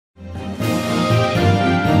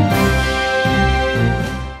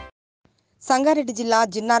సంగారెడ్డి జిల్లా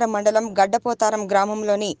జిన్నారం మండలం గడ్డపోతారం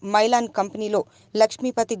గ్రామంలోని మైలాన్ కంపెనీలో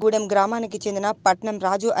లక్ష్మీపతిగూడెం గ్రామానికి చెందిన పట్నం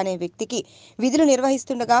రాజు అనే వ్యక్తికి విధులు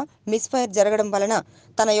నిర్వహిస్తుండగా మిస్ఫైర్ జరగడం వలన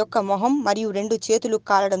తన యొక్క మొహం మరియు 2 చేతులు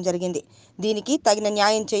కాలడం జరిగింది. దీనికి తగిన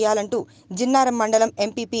న్యాయం చేయాలంటూ జిన్నారం మండలం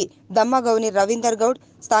ఎంపీపీ దమ్మగౌని రవీందర్ గౌడ్,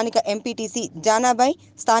 స్థానిక ఎంపీటీసీ జానాబాయ్,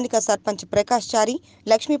 స్థానిక సర్పంచ్ ప్రకాష్ చారి,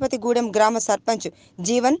 లక్ష్మీపతిగూడెం గ్రామ సర్పంచ్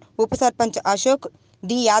జీవన్, ఉప sarpanch Ashok,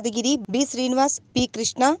 D Yadagiri, B Srinivas, P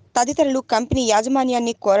Krishna తదితరులు కంపెనీ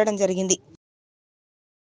యాజమాన్యాన్ని కోరడం జరిగింది.